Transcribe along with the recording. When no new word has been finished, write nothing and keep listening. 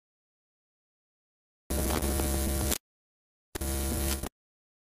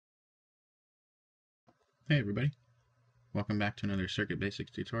Hey everybody, welcome back to another Circuit Basics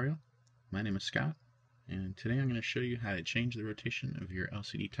tutorial. My name is Scott, and today I'm going to show you how to change the rotation of your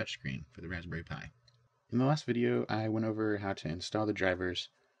LCD touchscreen for the Raspberry Pi. In the last video, I went over how to install the drivers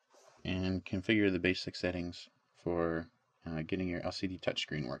and configure the basic settings for getting your LCD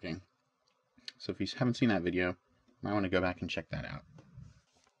touchscreen working. So if you haven't seen that video, you might want to go back and check that out.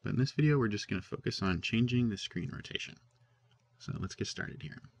 But in this video, we're just going to focus on changing the screen rotation. So let's get started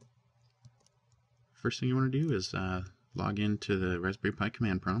here. First thing you want to do is log into the Raspberry Pi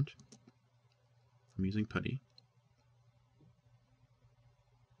command prompt. I'm using PuTTY.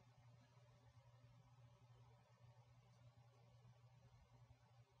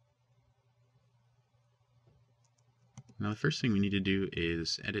 Now the first thing we need to do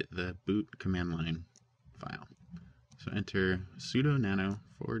is edit the boot command line file. So enter sudo nano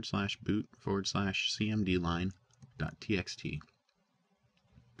 /boot /cmdline.txt.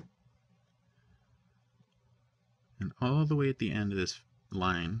 And all the way at the end of this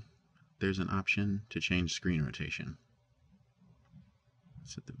line, there's an option to change screen rotation.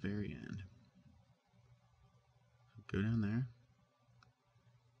 It's at the very end. Go down there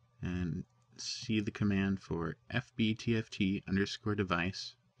and see the command for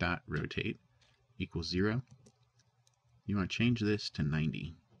fbtft_device.rotate equals 0. You want to change this to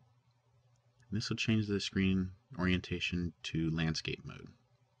 90. This will change the screen orientation to landscape mode.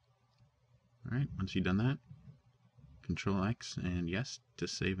 Alright, once you've done that, Control X and yes to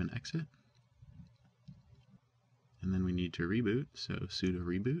save and exit. And then we need to reboot, so sudo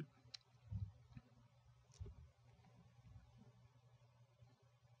reboot.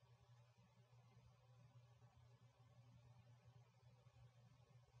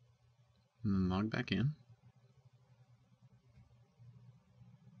 And then log back in.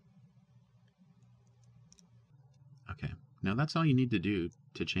 Okay, now that's all you need to do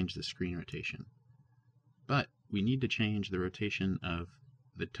to change the screen rotation. But we need to change the rotation of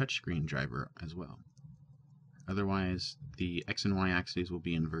the touchscreen driver as well. Otherwise, the X and Y axes will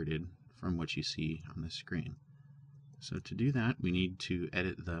be inverted from what you see on the screen. So to do that, we need to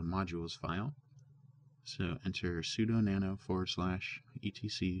edit the modules file. So enter sudo nano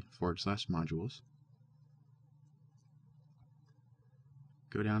 /etc/modules.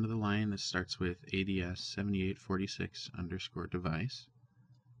 Go down to the line that starts with ADS7846_device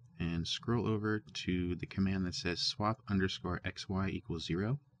and scroll over to the command that says swap_xy equals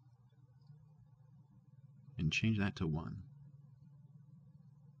 0 and change that to 1.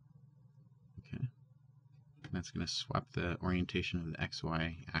 Okay, that's going to swap the orientation of the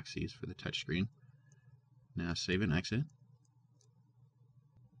XY axes for the touchscreen. Now save and exit.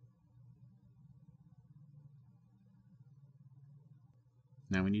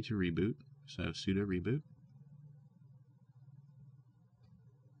 Now we need to reboot, so sudo reboot.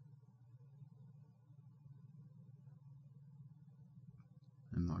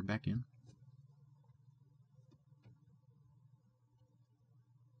 And log back in.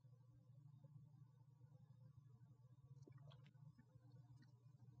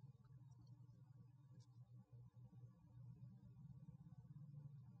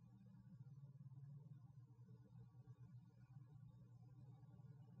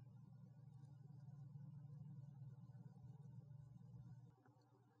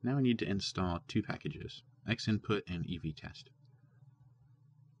 Now we need to install two packages, xinput and evtest.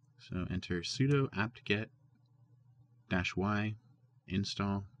 So enter sudo apt-get -y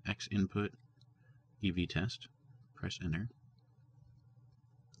install xinput evtest. Press enter.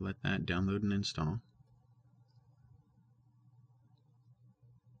 Let that download and install.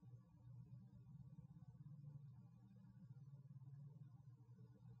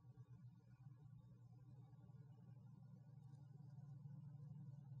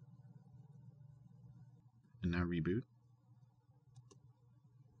 And now reboot.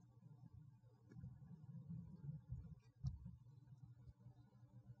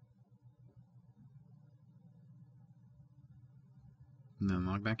 And then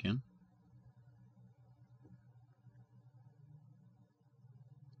log back in.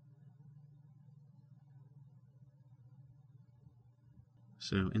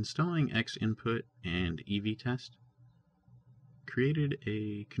 So installing xinput and evtest created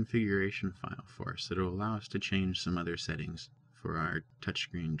a configuration file for us that will allow us to change some other settings for our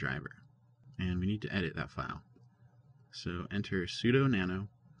touchscreen driver. And we need to edit that file. So enter sudo nano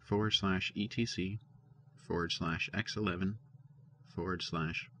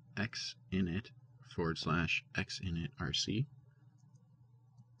 /etc/x11/xinit/xinitrc.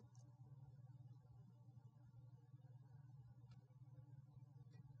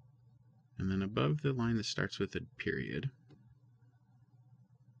 And then above the line that starts with a period,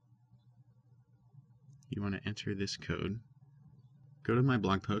 you you want to enter this code, go to my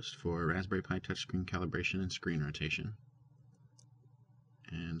blog post for Raspberry Pi touchscreen calibration and screen rotation,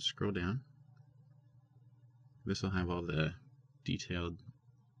 and scroll down. This will have all the detailed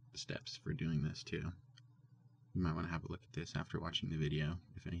steps for doing this too. You might want to have a look at this after watching the video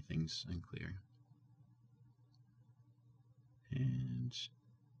if anything's unclear. And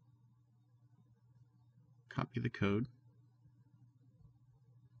copy the code.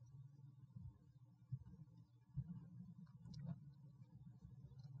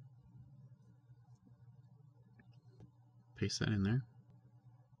 Paste that in there.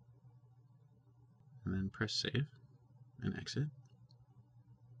 And then press save and exit.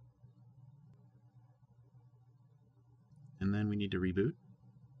 And then we need to reboot.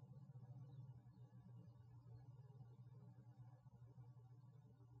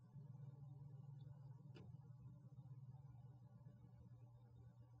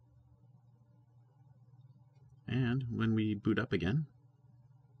 And when we boot up again,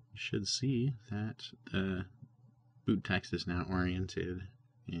 you should see that the boot text is now oriented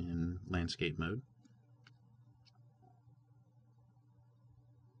in landscape mode.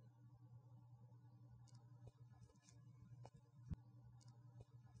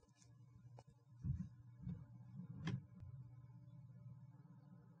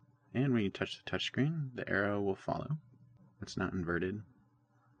 And when you touch the touchscreen, the arrow will follow. It's not inverted.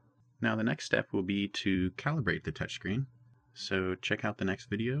 Now the next step will be to calibrate the touchscreen. So check out the next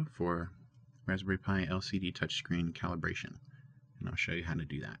video for Raspberry Pi LCD touchscreen calibration, and I'll show you how to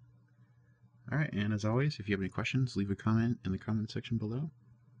do that. Alright, and as always, if you have any questions, leave a comment in the comment section below,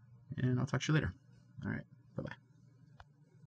 and I'll talk to you later. Alright, bye-bye.